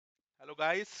Hello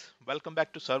guys, welcome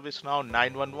back to ServiceNow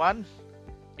 911.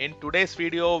 In today's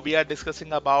video, we are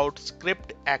discussing about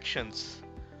script actions.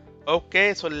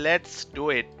 Okay, so let's do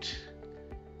it.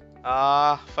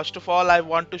 First of all, I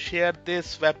want to share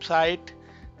this website.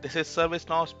 This is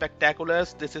ServiceNow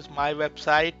Spectaculars. This is my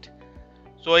website.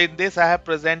 So in this, I have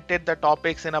presented the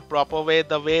topics in a proper way,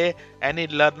 the way any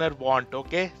learner want.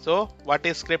 Okay, so what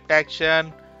is script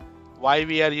action? Why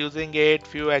we are using it?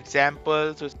 Few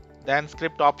examples. Then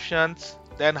script options,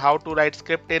 then how to write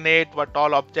script in it, what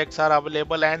all objects are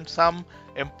available, and some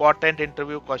important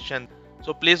interview questions.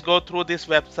 So please go through this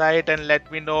website and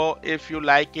let me know if you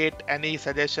like it, any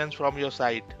suggestions from your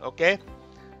side. Okay,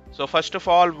 so first of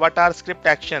all, what are script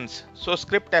actions? So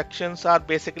script actions are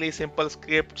basically simple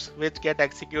scripts which get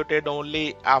executed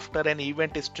only after an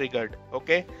event is triggered.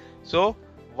 Okay, so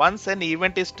once an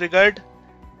event is triggered,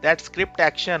 that script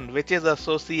action which is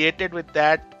associated with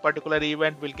that particular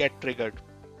event will get triggered.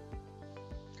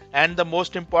 And the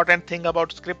most important thing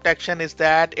about script action is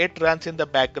that it runs in the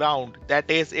background,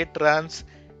 that is, it runs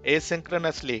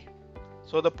asynchronously.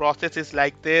 So the process is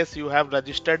like this: you have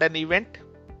registered an event,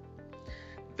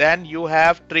 then you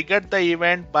have triggered the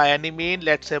event by any mean,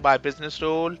 let's say by business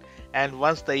rule, and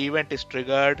once the event is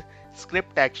triggered,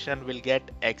 script action will get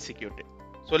executed.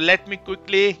 So let me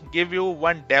quickly give you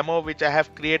one demo which I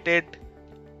have created.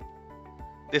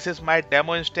 This is my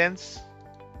demo instance.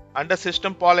 Under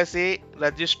system policy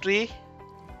registry,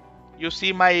 you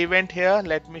see my event here.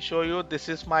 Let me show you. This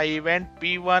is my event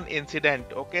P1 incident.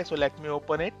 Okay, so let me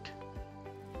open it.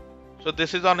 So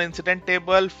this is on incident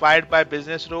table, fired by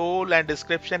business rule, and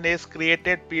description is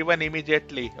created P1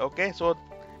 immediately. Okay, so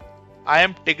I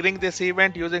am triggering this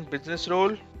event using business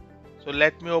rule. So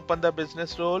let me open the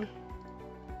business rule.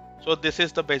 So this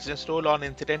is the business rule on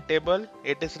incident table.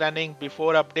 It is running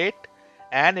before update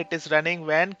and it is running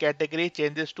when category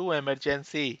changes to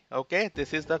emergency. Okay,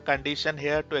 this is the condition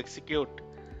here to execute.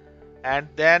 And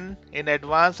then in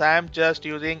advance, I am just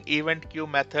using event queue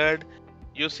method.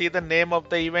 You see the name of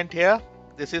the event here.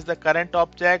 This is the current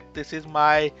object. This is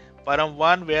my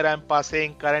param1 where I am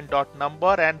passing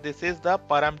current.number, and this is the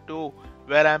param2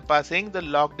 where I am passing the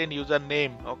logged in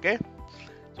username. Okay,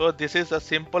 so this is a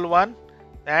simple one.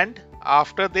 And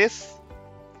after this,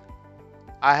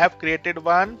 I have created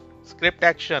one script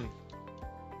action.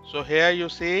 So here you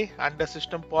see under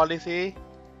system policy,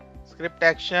 script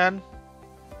action.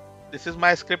 This is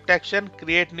my script action,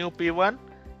 create new P1.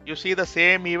 You see the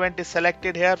same event is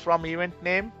selected here from event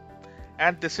name,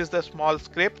 and this is the small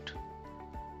script.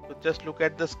 So just look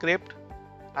at the script.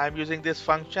 I am using this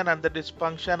function. Under this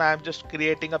function, I am just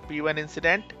creating a P1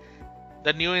 incident.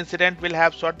 The new incident will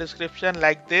have short description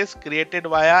like this: created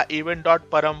via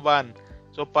event.param1.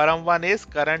 So param1 is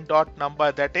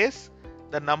current.number, that is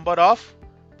the number of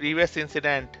previous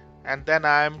incident. And then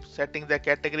I am setting the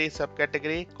category,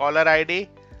 subcategory, caller ID.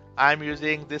 I am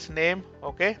using this name.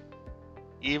 Okay,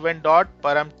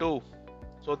 event.param2.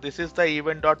 So this is the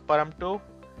event.param2,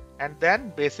 and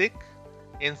then basic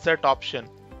insert option.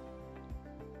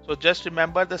 So just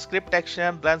remember, the script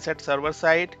action runs at server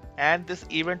side, and this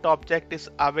event object is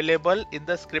available in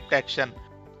the script action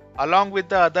along with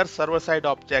the other server side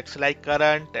objects like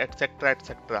current, etc,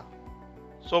 etc.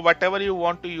 So whatever you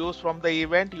want to use from the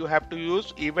event, you have to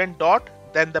use event dot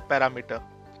then the parameter.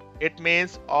 It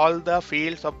means all the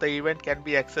fields of the event can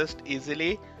be accessed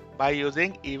easily by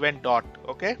using event dot.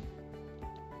 Okay,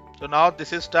 so now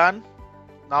this is done.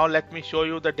 Now let me show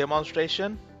you the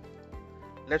demonstration.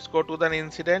 Let's go to the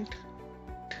incident.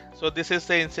 So this is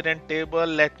the incident table.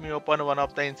 Let me open one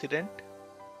of the incident.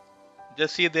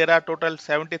 Just see there are total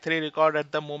 73 record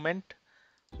at the moment.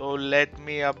 So let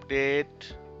me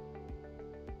update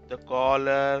the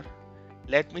caller.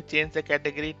 Let me change the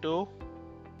category to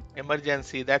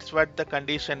emergency. That's what the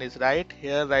condition is, right?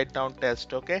 Here write down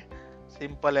test. Okay,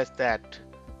 simple as that.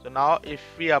 So now if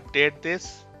we update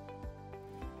this,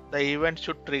 the event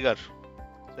should trigger.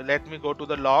 So let me go to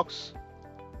the logs.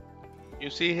 You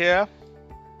see here,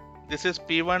 this is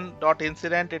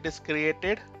p1.incident, it is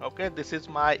created. Okay, this is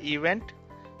my event.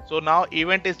 So now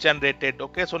event is generated.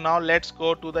 Okay, so now let's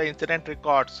go to the incident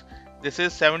records. This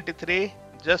is 73,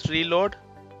 just reload.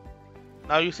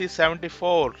 Now you see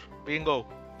 74, bingo.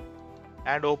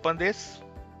 And open this.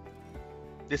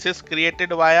 This is created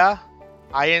via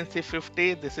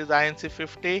INC50, this is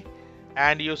INC50,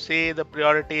 and you see the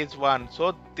priority is 1.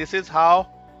 So this is how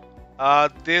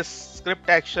this script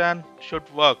action should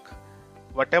work.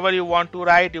 Whatever you want to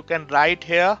write, you can write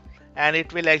here, and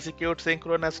it will execute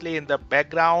synchronously in the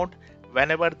background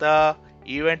whenever the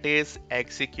event is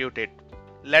executed.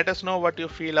 Let us know what you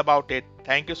feel about it.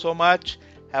 Thank you so much.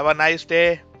 Have a nice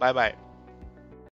day. Bye bye.